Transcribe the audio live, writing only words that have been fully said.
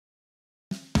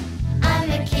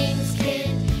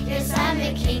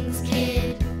a king's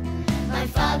kid. My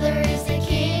father is the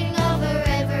king over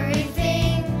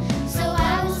everything. So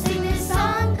I will sing this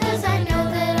song 'cause I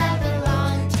know that I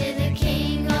belong to the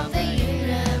king of the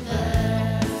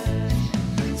universe.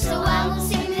 So I will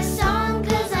sing this song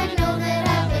 'cause I know that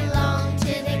I belong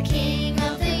to the king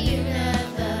of the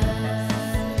universe.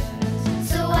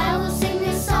 So I will sing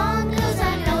this song 'cause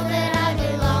I know that I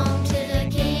belong to the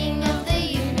king of the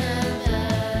universe.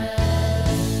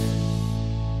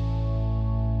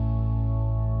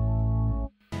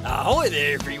 Ahoy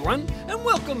there everyone, and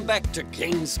welcome back to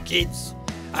King's Kids.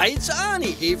 It's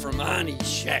Arnie here from Arnie's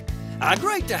Shack.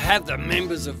 Great to have the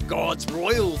members of God's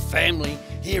royal family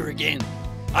here again.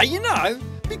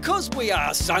 Because we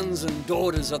are sons and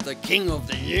daughters of the King of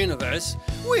the universe,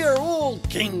 we are all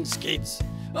King's Kids.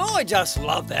 I just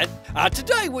love that.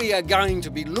 Today we are going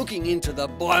to be looking into the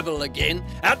Bible again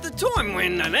at the time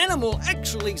when an animal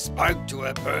actually spoke to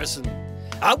a person.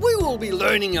 We will be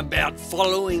learning about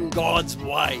following God's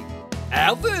way.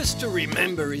 Our verse to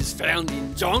remember is found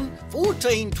in John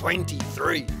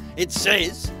 14:23. It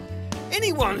says,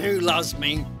 "Anyone who loves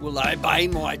me will obey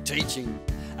my teaching."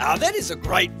 That is a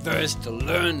great verse to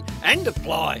learn and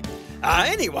apply.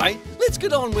 Anyway, let's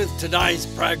get on with today's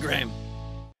program.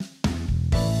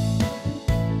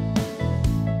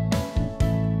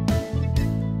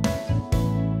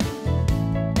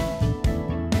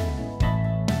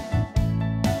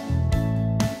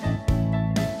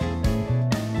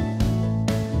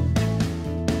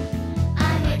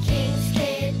 I'm a king's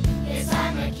kid, yes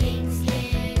I'm a king's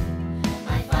kid.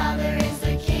 My father is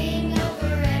the king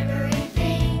over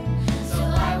everything. So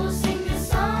I will sing this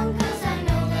song 'cause I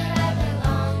know that I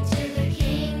belong to the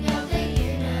king of the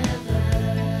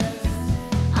universe.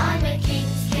 I'm a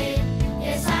king's kid,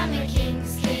 yes I'm a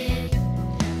king's kid.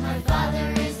 My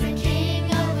father is the king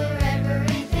over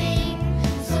everything.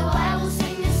 So I will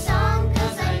sing this song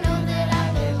 'cause I know that I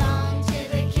belong to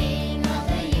the king of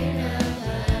the universe.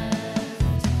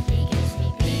 He gives me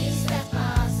peace that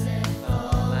passeth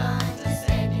all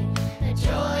understanding, the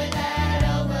joy that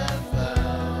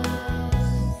overflows.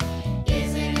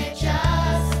 Isn't it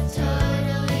just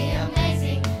totally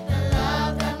amazing, the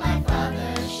love that my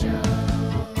Father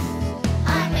shows?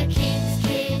 I'm a king's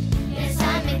kid, yes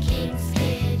I'm a king's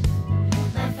kid.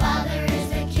 My Father is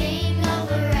the king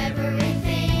over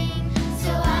everything.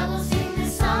 So I will sing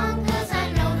this song 'cause I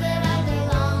know that I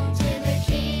belong to the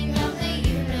king of the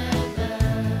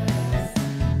universe.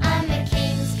 I'm a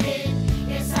king's kid,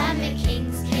 yes I'm a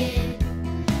king's kid.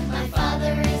 My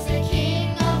Father is the king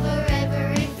over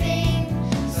everything.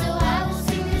 So I will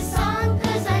sing this song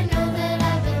 'cause I know that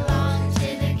I belong to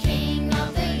the king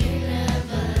of the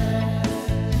universe.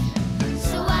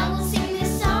 So I will sing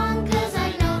this song 'cause I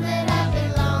know that I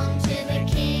belong to the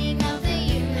king of the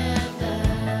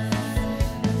universe.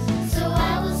 So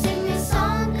I will sing this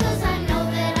song 'cause I know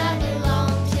that I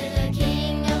belong to the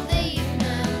king of the universe.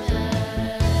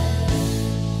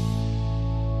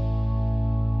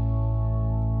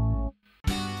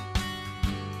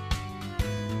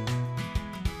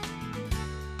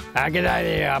 G'day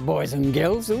there, boys and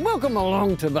girls, and welcome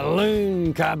along to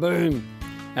Balloon Kaboom.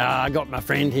 I got my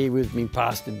friend here with me,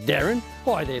 Pastor Darren.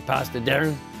 Hi there, Pastor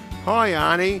Darren. Hi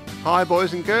Arnie, hi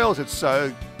boys and girls, it's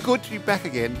so good to be back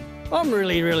again. I'm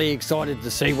really excited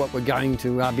to see what we're going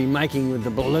to be making with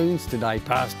the balloons today,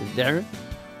 Pastor Darren.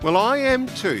 Well, I am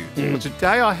too. Well,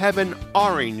 today I have an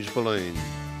orange balloon.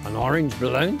 An orange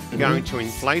balloon. I'm going to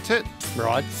inflate it,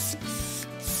 Right.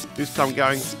 this time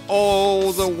going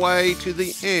all the way to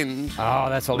the end, Oh,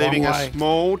 that's a long leaving way. a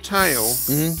small tail.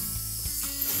 Mhm.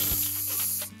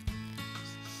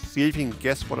 See if you can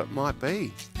guess what it might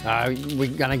be. We're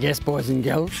going to guess, boys and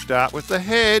girls. Start with the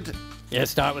head, Yeah,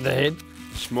 start with the head.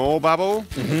 small bubble,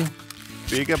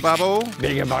 bigger bubble.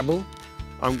 Bigger bubble.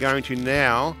 I'm going to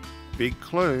now, big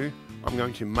clue, I'm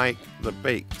going to make the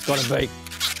beak. It's got a beak.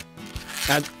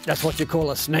 That's what you call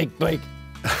a snake beak.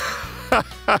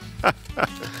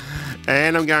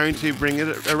 And I'm going to bring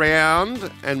it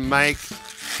around and make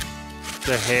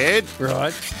the head,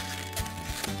 Right.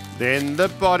 then the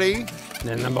body,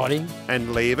 Then the body.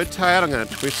 and leave a tail. I'm going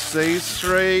to twist these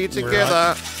three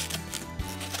together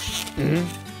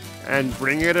and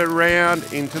bring it around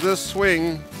into the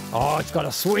swing. Oh, it's got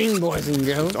a swing, boys and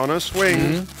girls. It's on a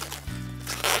swing.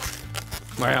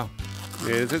 Wow.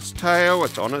 There's its tail.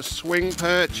 It's on a swing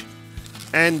perch.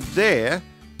 And there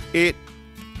it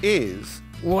is.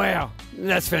 Wow.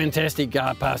 That's fantastic,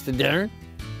 Pastor Darren.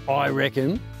 I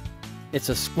reckon it's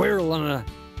a squirrel on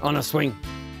a swing.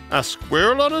 A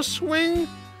squirrel on a swing?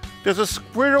 Does a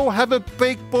squirrel have a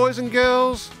beak, boys and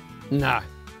girls? No.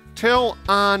 Tell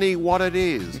Arnie what it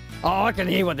is. Oh, I can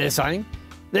hear what they're saying.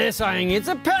 They're saying it's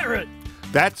a parrot.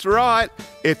 That's right.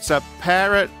 It's a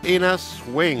parrot in a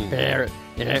swing. Parrot,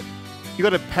 yeah. You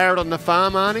got a parrot on the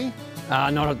farm, Arnie?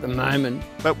 Not at the moment.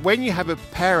 But when you have a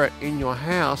parrot in your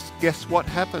house, guess what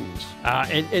happens?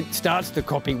 It starts to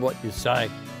copy what you say.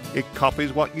 It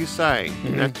copies what you say.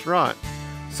 That's right.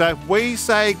 So if we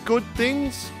say good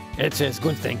things, It says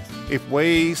good things. if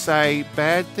we say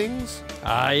bad things,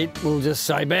 It will just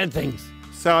say bad things.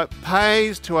 so it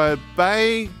pays to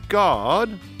obey God,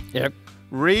 Yep.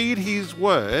 read His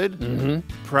Word,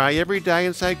 pray every day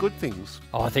and say good things.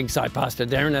 I think so, Pastor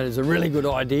Darren. That is a really good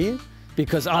idea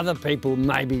because other people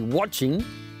may be watching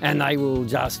and they will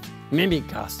just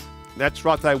mimic us. That's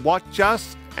right, they watch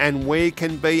us and we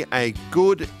can be a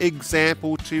good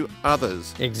example to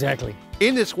others. Exactly.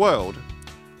 In this world,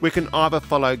 we can either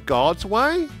follow God's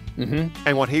way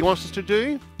and what He wants us to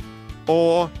do,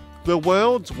 or the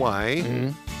world's way,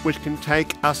 which can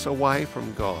take us away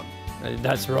from God.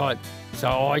 That's right. So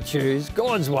I choose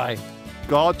God's way.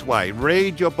 God's way.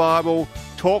 Read your Bible,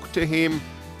 talk to Him,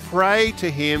 pray to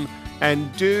Him,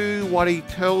 and do what He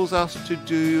tells us to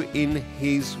do in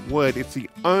His Word. It's the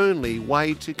only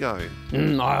way to go.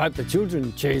 I hope the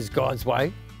children choose God's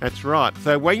way. That's right.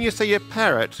 So when you see a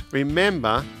parrot,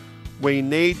 remember, we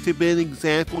need to be an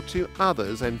example to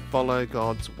others and follow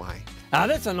God's way.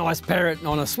 That's a nice parrot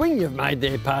on a swing you've made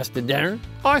there, Pastor Darren.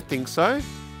 I think so.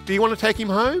 Do you want to take him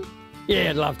home? Yeah,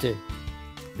 I'd love to.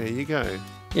 There you go.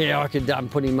 Yeah, I could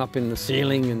put him up in the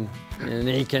ceiling and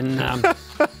he can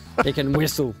he can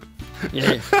whistle.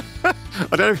 Yeah, I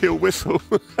don't know if he'll whistle.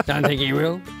 don't think he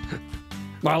will.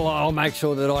 Well, I'll make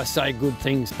sure that I say good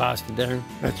things, Pastor Darren.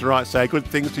 That's right. Say good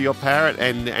things to your parrot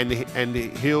and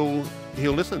he'll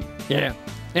listen. Yeah.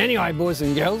 Anyway, boys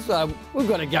and girls, we've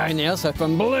got to go now. So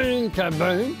from balloon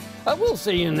kaboom, we'll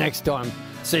see you next time.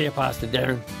 See you, Pastor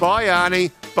Darren. Bye,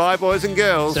 Arnie. Bye, boys and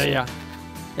girls. See ya.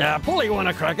 Yeah, Paulie want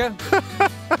a cracker?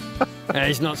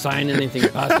 He's not saying anything,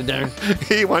 Pastor Darren.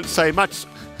 He won't say much.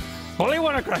 Paulie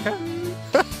want a cracker?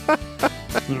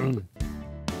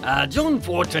 John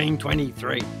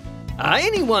 14:23.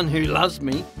 Anyone who loves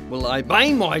me will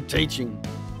obey my teaching.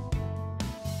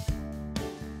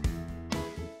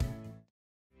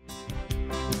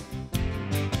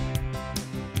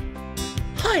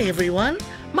 Hi everyone,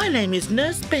 my name is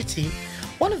Nurse Betty.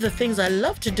 One of the things I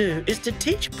love to do is to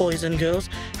teach boys and girls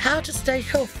how to stay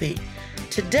healthy.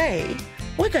 Today,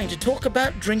 we're going to talk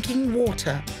about drinking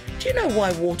water. Do you know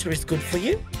why water is good for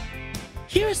you?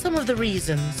 Here are some of the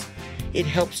reasons. It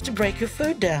helps to break your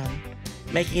food down,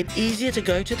 making it easier to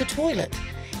go to the toilet.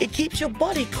 It keeps your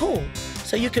body cool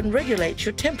so you can regulate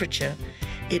your temperature.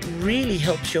 It really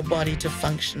helps your body to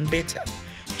function better.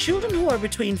 Children who are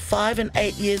between 5 and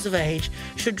 8 years of age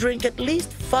should drink at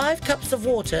least 5 cups of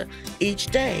water each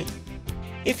day.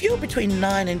 If you're between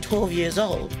 9 and 12 years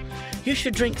old, you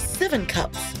should drink 7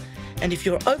 cups. And if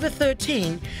you're over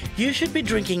 13, you should be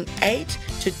drinking 8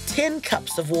 to 10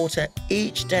 cups of water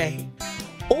each day.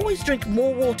 Always drink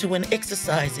more water when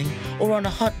exercising or on a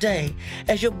hot day,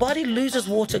 as your body loses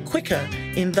water quicker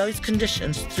in those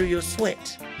conditions through your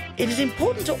sweat. It is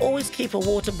important to always keep a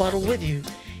water bottle with you.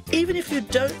 Even if you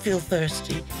don't feel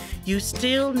thirsty, you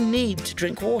still need to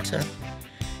drink water.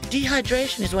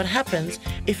 Dehydration is what happens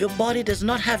if your body does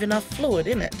not have enough fluid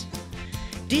in it.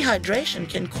 Dehydration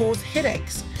can cause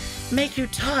headaches, make you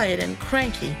tired and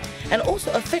cranky, and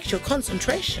also affect your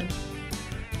concentration.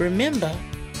 Remember,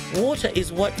 water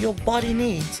is what your body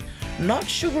needs, not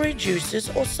sugary juices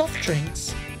or soft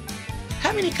drinks.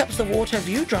 How many cups of water have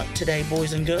you drunk today,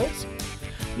 boys and girls?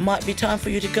 Might be time for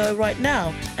you to go right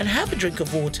now and have a drink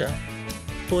of water.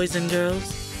 Boys and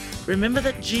girls, remember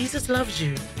that Jesus loves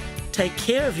you. Take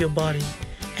care of your body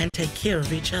and take care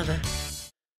of each other.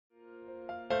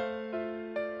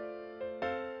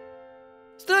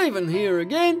 Stephen here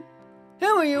again.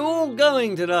 How are you all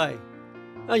going today?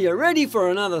 Are you ready for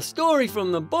another story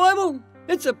from the Bible?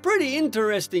 It's a pretty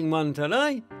interesting one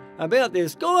today, about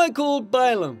this guy called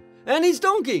Balaam and his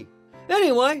donkey.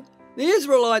 Anyway, the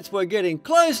Israelites were getting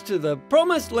close to the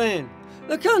promised land.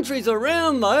 The countries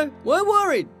around, though, were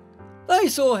worried. They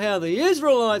saw how the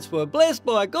Israelites were blessed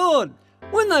by God.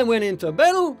 When they went into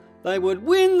battle, they would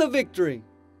win the victory.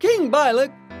 King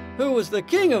Balak, who was the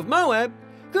king of Moab,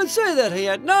 could see that he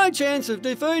had no chance of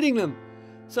defeating them.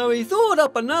 So he thought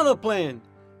up another plan.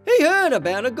 He heard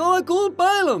about a guy called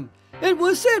Balaam. It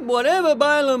was said whatever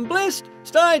Balaam blessed,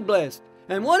 stayed blessed,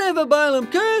 and whatever Balaam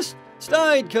cursed,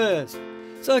 stayed cursed.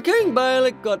 So King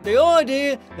Balak got the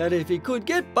idea that if he could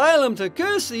get Balaam to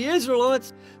curse the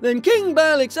Israelites, then King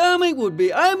Balak's army would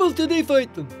be able to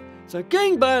defeat them. So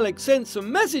King Balak sent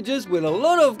some messages with a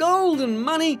lot of gold and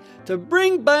money to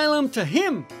bring Balaam to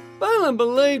him. Balaam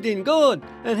believed in God,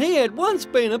 and he had once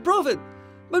been a prophet.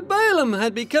 But Balaam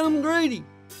had become greedy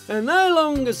and no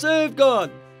longer served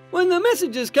God. When the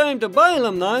messengers came to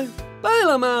Balaam, though,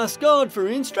 Balaam asked God for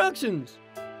instructions.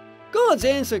 God's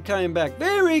answer came back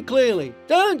very clearly.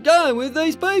 Don't go with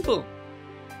these people.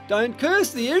 Don't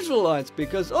curse the Israelites,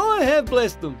 because I have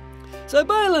blessed them. So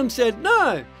Balaam said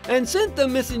no and sent the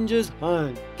messengers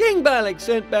home. King Balak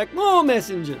sent back more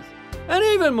messengers and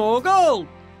even more gold.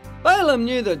 Balaam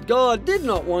knew that God did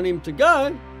not want him to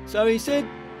go, so he said,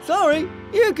 "Sorry,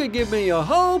 you could give me a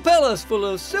whole palace full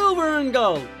of silver and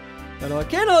gold, but I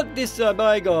cannot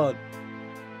disobey God."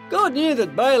 God knew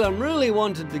that Balaam really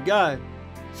wanted to go.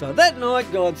 So that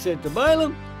night God said to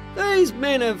Balaam, "These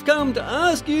men have come to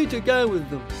ask you to go with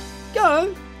them.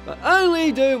 Go, but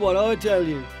only do what I tell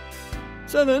you."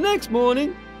 So the next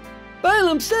morning,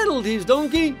 Balaam saddled his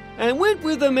donkey and went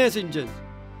with the messengers.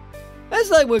 As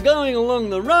they were going along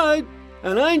the road,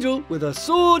 an angel with a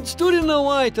sword stood in the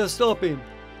way to stop him.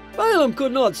 Balaam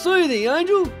could not see the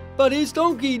angel, but his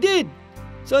donkey did.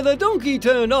 So the donkey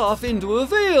turned off into a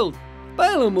field.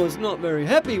 Balaam was not very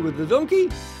happy with the donkey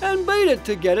and beat it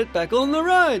to get it back on the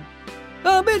road.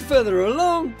 A bit further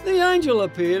along, the angel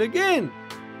appeared again.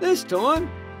 This time,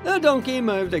 the donkey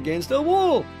moved against a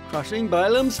wall, crushing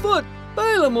Balaam's foot.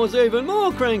 Balaam was even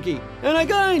more cranky and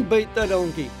again beat the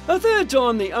donkey. A third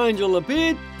time the angel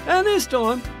appeared, and this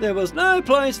time there was no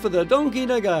place for the donkey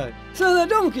to go. So the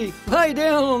donkey lay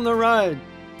down on the road.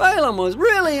 Balaam was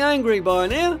really angry by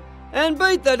now and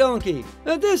beat the donkey.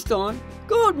 At this time,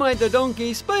 God made the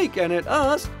donkey speak, and it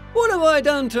asked, "What have I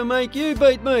done to make you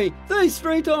beat me these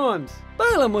 3 times?"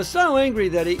 Balaam was so angry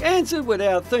that he answered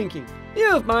without thinking.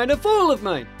 "You have made a fool of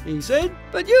me," he said.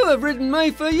 "But you have ridden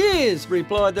me for years,"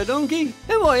 replied the donkey.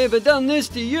 "Have I ever done this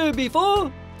to you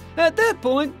before?" At that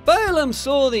point, Balaam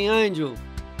saw the angel.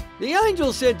 The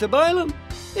angel said to Balaam,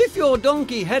 "If your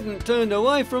donkey hadn't turned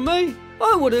away from me,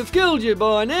 I would have killed you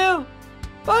by now."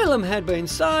 Balaam had been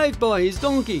saved by his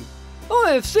donkey.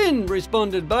 "I have sinned,"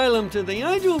 responded Balaam to the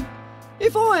angel.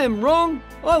 "If I am wrong,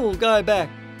 I will go back."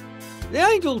 The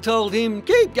angel told him,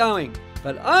 "Keep going,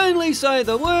 but only say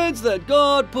the words that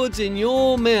God puts in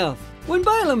your mouth." When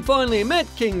Balaam finally met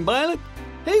King Balak,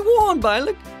 he warned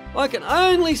Balak, "I can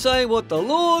only say what the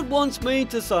Lord wants me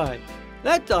to say."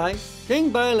 That day, King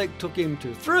Balak took him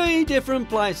to 3 different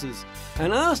places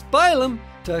and asked Balaam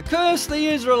to curse the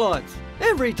Israelites.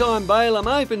 Every time Balaam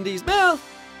opened his mouth,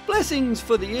 blessings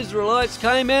for the Israelites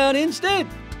came out instead.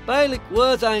 Balak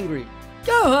was angry.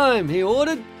 "Go home," he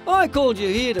ordered. "I called you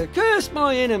here to curse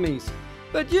my enemies,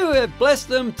 but you have blessed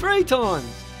them 3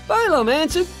 times. Balaam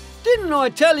answered, "Didn't I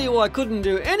tell you I couldn't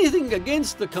do anything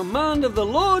against the command of the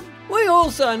Lord?" We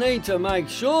also need to make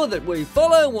sure that we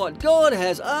follow what God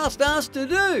has asked us to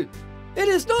do. It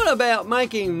is not about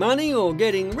making money or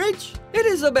getting rich. It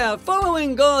is about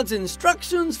following God's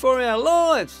instructions for our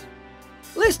lives,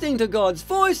 listening to God's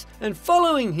voice and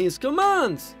following His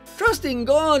commands, trusting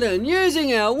God and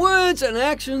using our words and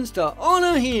actions to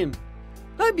honour Him.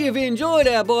 Hope you've enjoyed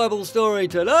our Bible story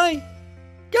today.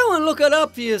 Go and look it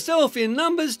up for yourself in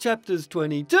Numbers chapters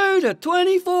 22 to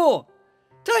 24.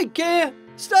 Take care,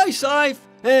 stay safe,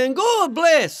 and God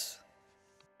bless.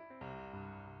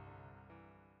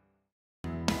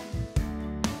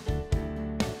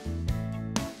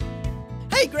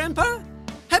 Hey Grandpa,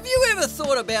 have you ever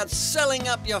thought about selling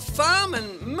up your farm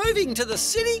and moving to the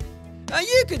city?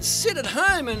 You could sit at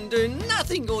home and do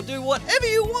nothing or do whatever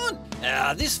you want.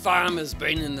 This farm has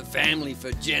been in the family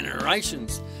for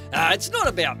generations. It's not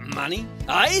about money.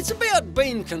 It's about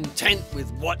being content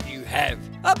with what you have.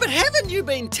 But haven't you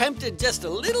been tempted just a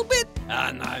little bit?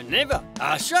 No, never.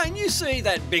 Shane, you see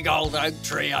that big old oak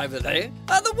tree over there?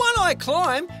 The one I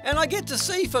climb and I get to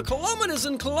see for kilometres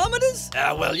and kilometres?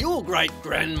 Well, your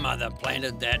great-grandmother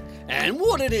planted that and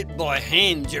watered it by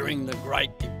hand during the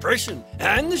Great Depression.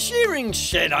 And the shearing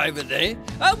shed over there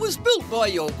was built by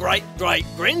your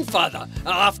great-great-grandfather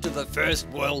after the First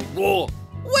World War.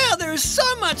 Wow, there is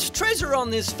so much treasure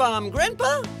on this farm,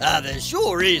 Grandpa. There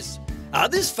sure is.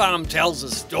 This farm tells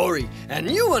a story, and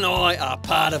you and I are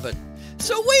part of it.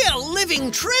 So we are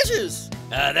living treasures.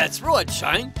 That's right,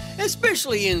 Shane,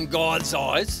 especially in God's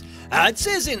eyes. It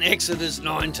says in Exodus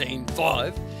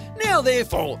 19:5, "Now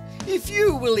therefore, if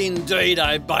you will indeed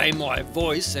obey my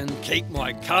voice and keep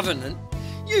my covenant,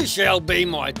 you shall be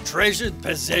my treasured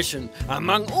possession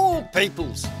among all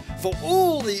peoples, for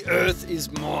all the earth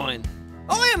is mine."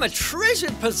 I am a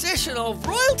treasured possession of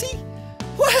royalty?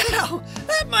 Wow,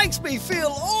 that makes me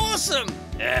feel awesome.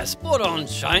 Yeah, spot on,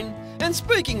 Shane. And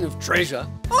speaking of treasure,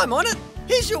 I'm on it.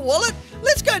 Here's your wallet.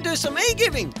 Let's go do some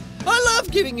e-giving. I love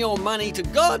giving your money to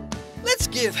God. Let's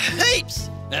give heaps.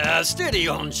 Steady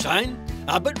on, Shane.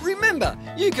 But remember,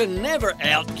 you can never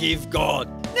outgive God.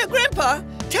 Now, Grandpa,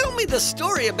 tell me the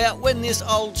story about when this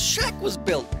old shack was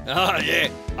built. Oh, yeah.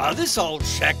 This old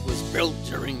shack was built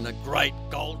during the Great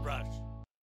Gold Rush.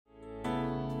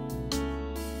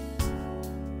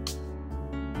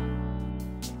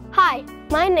 Hi,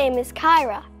 my name is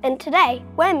Kyra, and today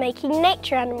we're making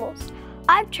nature animals.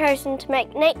 I've chosen to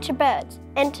make nature birds,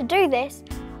 and to do this,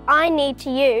 I need to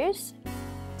use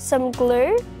some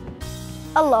glue,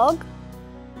 a log,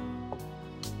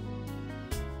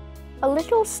 a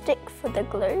little stick for the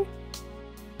glue,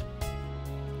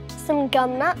 some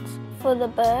gum nuts for the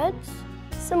birds,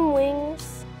 some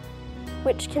wings,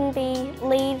 which can be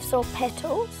leaves or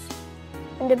petals,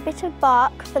 and a bit of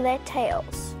bark for their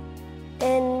tails,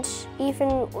 and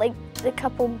even like a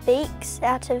couple beaks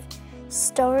out of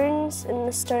stones, and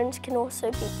the stones can also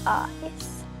be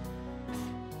eyes.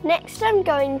 Next, I'm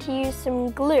going to use some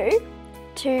glue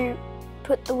to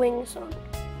put the wings on.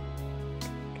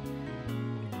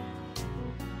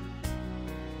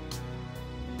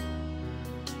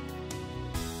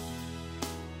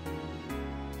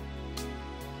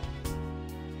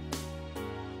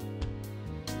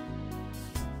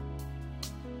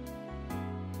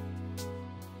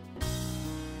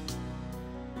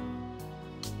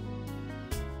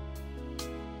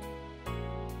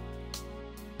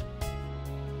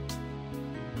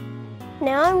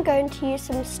 Now I'm going to use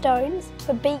some stones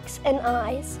for beaks and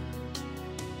eyes.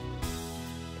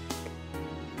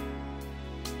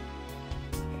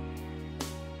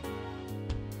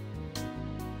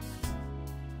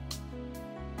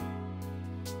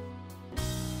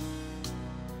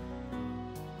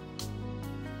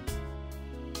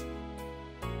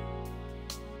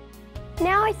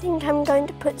 Now I think I'm going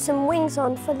to put some wings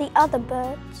on for the other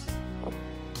birds.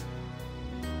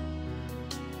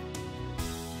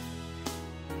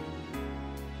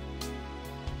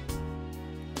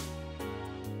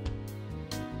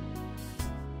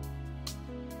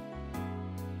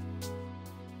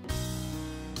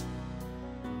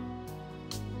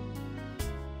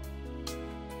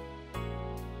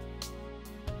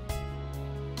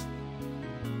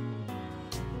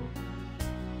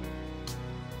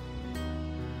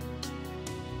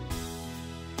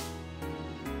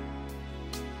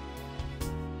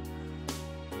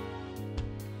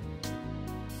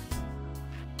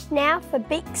 Now for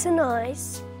beaks and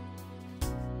eyes.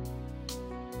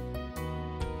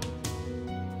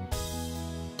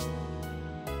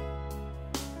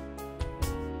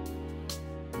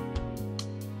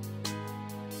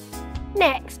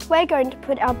 Next, we're going to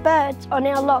put our birds on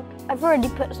our log. I've already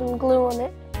put some glue on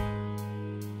it.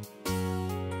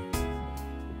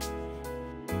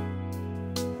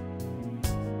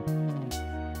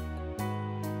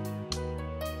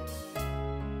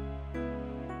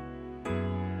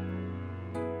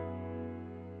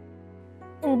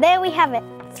 And there we have it,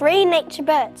 3 nature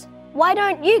birds. Why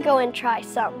don't you go and try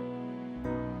some?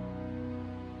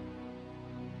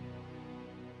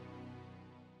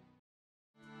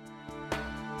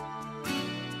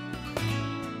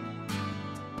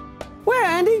 Well,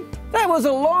 Andy, that was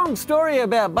a long story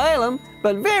about Balaam,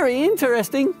 but very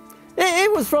interesting.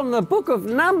 It was from the book of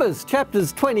Numbers,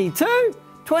 chapters 22,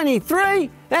 23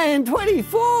 and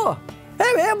 24.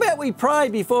 How about we pray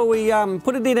before we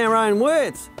put it in our own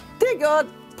words? Dear God,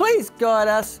 please guide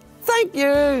us. Thank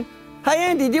you. Hey,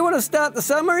 Andy, do you want to start the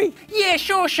summary? Yeah,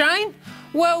 sure, Shane.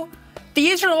 Well, the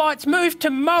Israelites moved to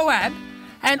Moab,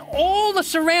 and all the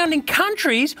surrounding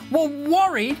countries were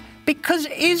worried because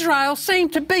Israel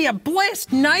seemed to be a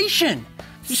blessed nation.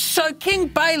 So King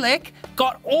Balak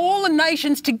got all the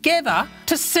nations together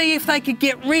to see if they could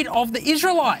get rid of the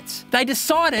Israelites. They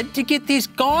decided to get this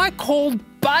guy called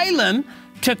Balaam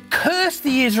to curse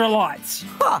the Israelites.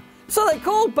 Huh. So they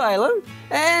called Balaam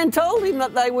and told him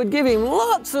that they would give him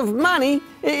lots of money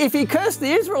if he cursed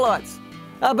the Israelites.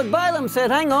 But Balaam said,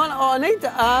 hang on, I need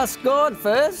to ask God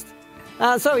first.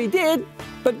 So he did,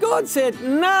 but God said,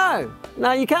 no,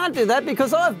 you can't do that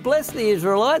because I've blessed the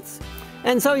Israelites.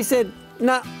 And so he said,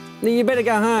 no, you better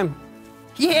go home.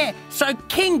 Yeah, so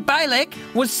King Balak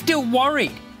was still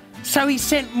worried. So he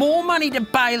sent more money to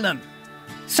Balaam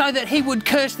so that he would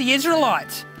curse the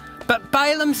Israelites. But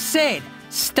Balaam said,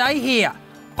 stay here.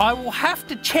 I will have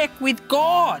to check with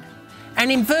God.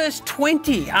 And in verse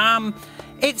 20,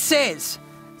 it says,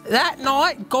 that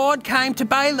night God came to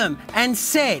Balaam and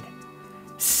said,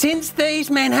 since these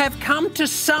men have come to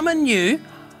summon you,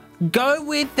 go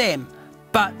with them,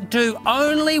 but do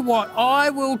only what I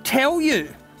will tell you.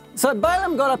 So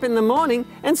Balaam got up in the morning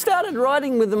and started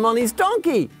riding with them on his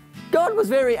donkey. God was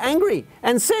very angry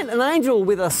and sent an angel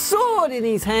with a sword in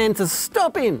his hand to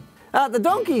stop him. The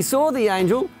donkey saw the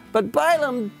angel, but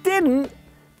Balaam didn't,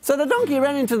 so the donkey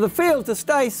ran into the field to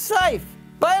stay safe.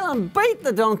 Balaam beat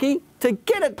the donkey to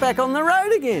get it back on the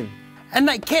road again. And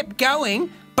they kept going,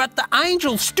 but the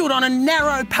angel stood on a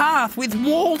narrow path with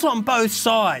walls on both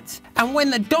sides. And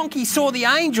when the donkey saw the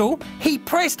angel, he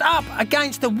pressed up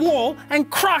against the wall and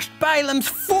crushed Balaam's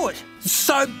foot.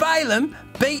 So Balaam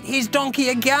beat his donkey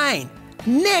again.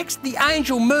 Next, the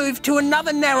angel moved to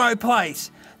another narrow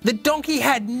place. The donkey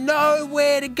had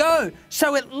nowhere to go,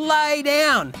 so it lay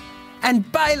down.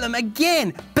 And Balaam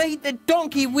again beat the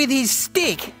donkey with his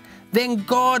stick. Then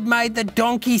God made the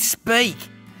donkey speak.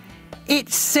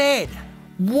 It said,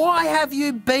 "Why have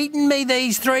you beaten me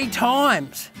these 3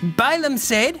 times?" Balaam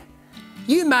said,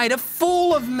 "You made a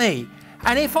fool of me,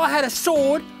 and if I had a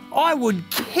sword, I would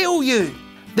kill you."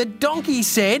 The donkey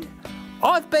said,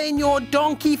 "I've been your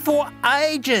donkey for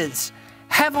ages.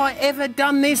 Have I ever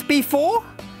done this before?"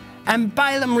 And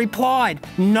Balaam replied,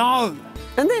 "No."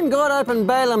 And then God opened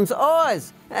Balaam's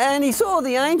eyes, and he saw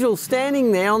the angel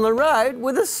standing there on the road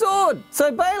with a sword.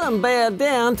 So Balaam bowed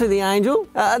down to the angel.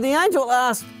 The angel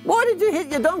asked, "Why did you hit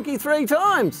your donkey 3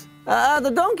 times?"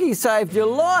 The donkey saved your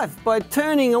life by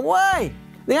turning away."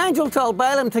 The angel told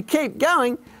Balaam to keep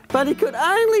going, but he could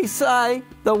only say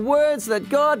the words that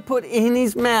God put in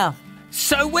his mouth.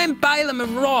 So when Balaam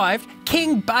arrived,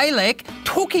 King Balak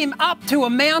took him up to a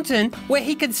mountain where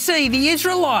he could see the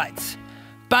Israelites.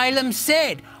 Balaam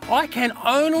said, "I can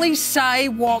only say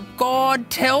what God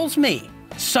tells me."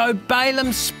 So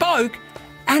Balaam spoke,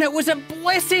 and it was a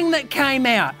blessing that came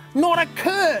out, not a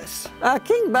curse.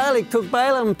 King Balak took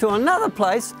Balaam to another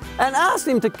place and asked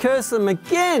him to curse them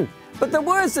again. But the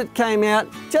words that came out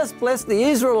just blessed the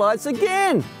Israelites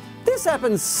again. This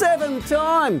happened 7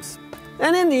 times.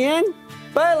 And in the end,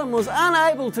 Balaam was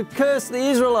unable to curse the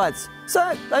Israelites. So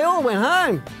they all went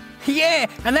home. Yeah,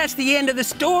 and that's the end of the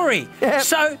story. Yep.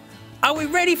 So, are we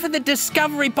ready for the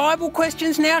Discovery Bible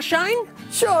questions now, Shane?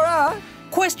 Sure are.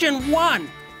 Question 1.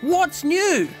 What's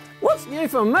new? What's new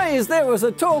for me is there was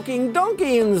a talking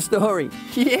donkey in the story.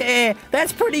 Yeah,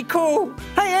 that's pretty cool.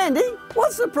 Hey Andy,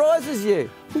 what surprises you?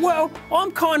 Well,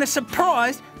 I'm kind of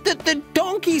surprised that the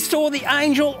donkey saw the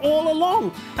angel all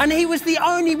along, and he was the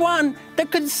only one that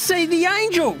could see the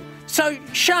angel. So,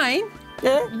 Shane,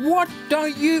 Yeah? what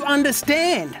don't you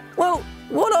understand? Well,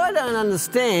 what I don't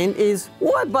understand is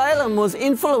why Balaam was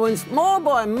influenced more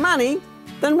by money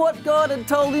than what God had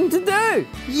told him to do.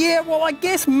 Yeah, well, I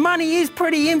guess money is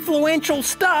pretty influential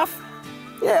stuff.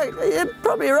 Yeah, you're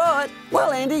probably right.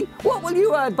 Well, Andy, what will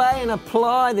you obey and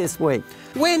apply this week?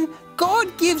 When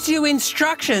God gives you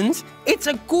instructions, it's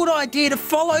a good idea to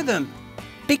follow them,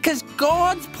 because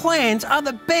God's plans are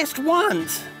the best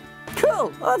ones.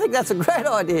 Cool, I think that's a great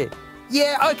idea.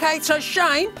 Yeah, okay, so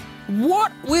Shane,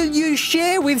 what will you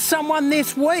share with someone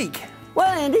this week? Well,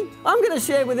 Andy, I'm going to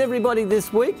share with everybody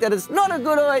this week that it's not a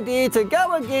good idea to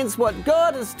go against what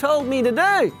God has told me to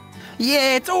do.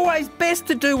 Yeah, it's always best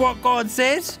to do what God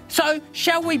says. So,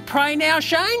 shall we pray now,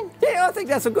 Shane? Yeah, I think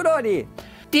that's a good idea.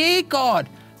 Dear God,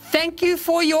 thank you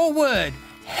for your word.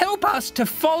 Help us to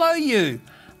follow you.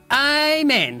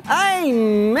 Amen.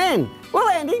 Amen. Well,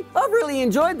 Andy, I've really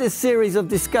enjoyed this series of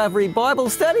Discovery Bible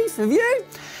studies. Have you?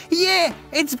 Yeah,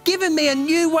 it's given me a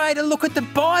new way to look at the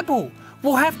Bible.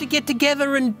 We'll have to get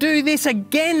together and do this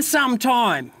again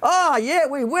sometime. Oh, yeah,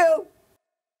 we will.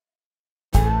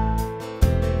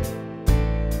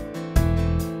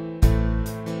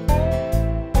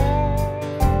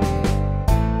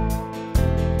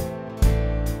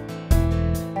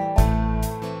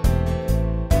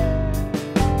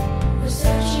 We're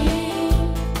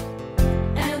searching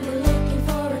and we're looking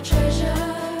for a treasure.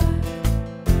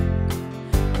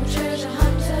 We're treasure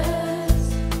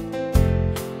hunters,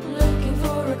 looking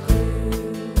for a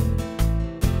clue.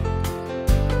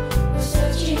 We're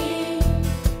searching.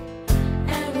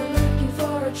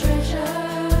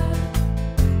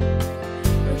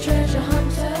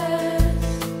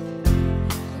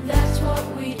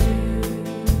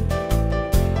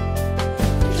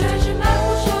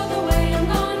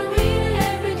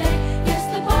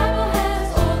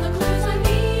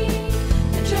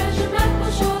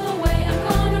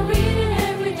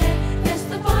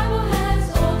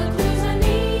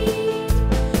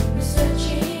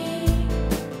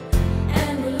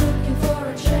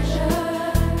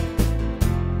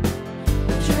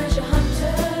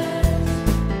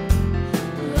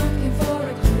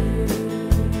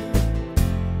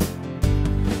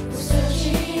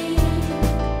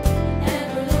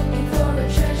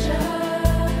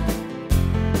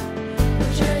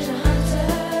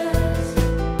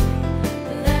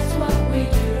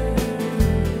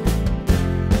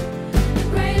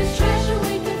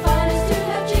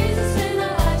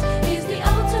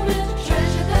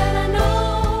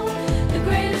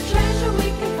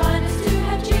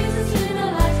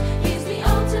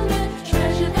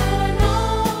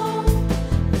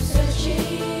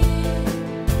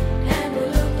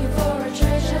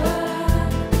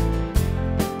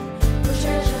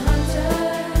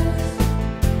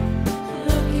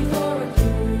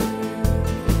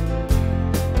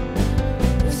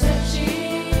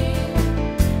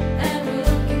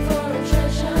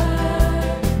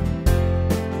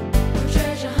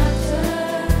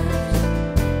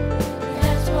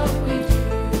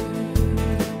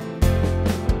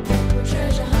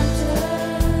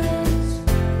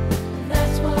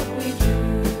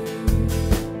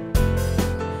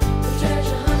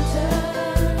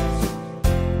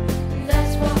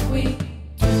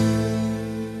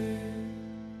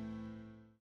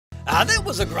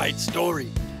 great story.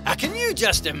 Can you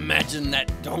just imagine that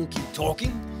donkey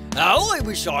talking? I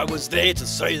wish I was there to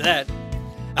see that.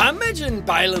 Imagine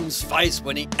Balaam's face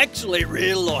when he actually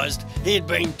realised he had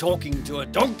been talking to a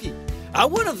donkey.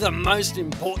 One of the most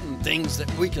important things that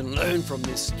we can learn from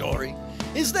this story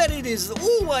is that it is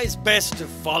always best to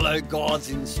follow God's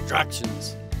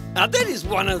instructions. That is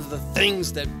one of the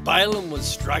things that Balaam was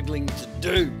struggling to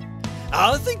do.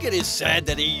 I think it is sad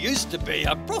that he used to be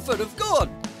a prophet of God,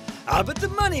 but the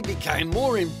money became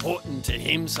more important to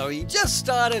him, so he just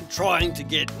started trying to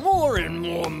get more and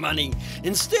more money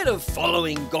instead of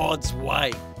following God's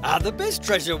way. The best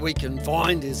treasure we can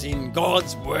find is in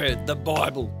God's Word, the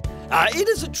Bible. It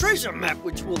is a treasure map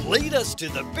which will lead us to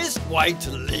the best way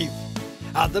to live,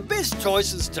 the best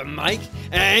choices to make,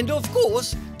 and of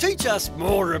course, teach us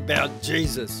more about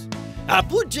Jesus.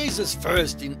 Put Jesus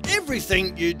first in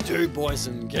everything you do, boys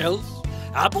and girls.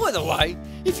 By the way,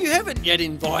 if you haven't yet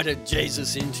invited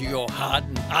Jesus into your heart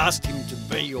and asked him to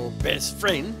be your best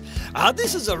friend,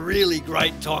 this is a really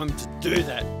great time to do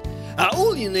that.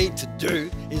 All you need to do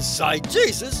is say,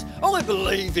 Jesus, I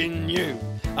believe in you.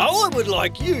 I would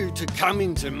like you to come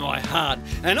into my heart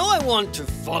and I want to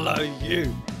follow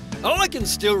you. I can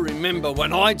still remember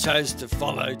when I chose to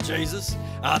follow Jesus,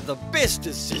 the best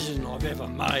decision I've ever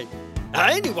made.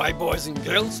 Anyway, boys and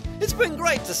girls, it's been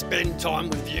great to spend time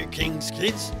with you King's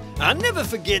Kids. Never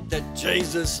forget that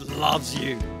Jesus loves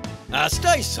you.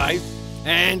 Stay safe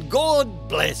and God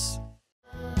bless.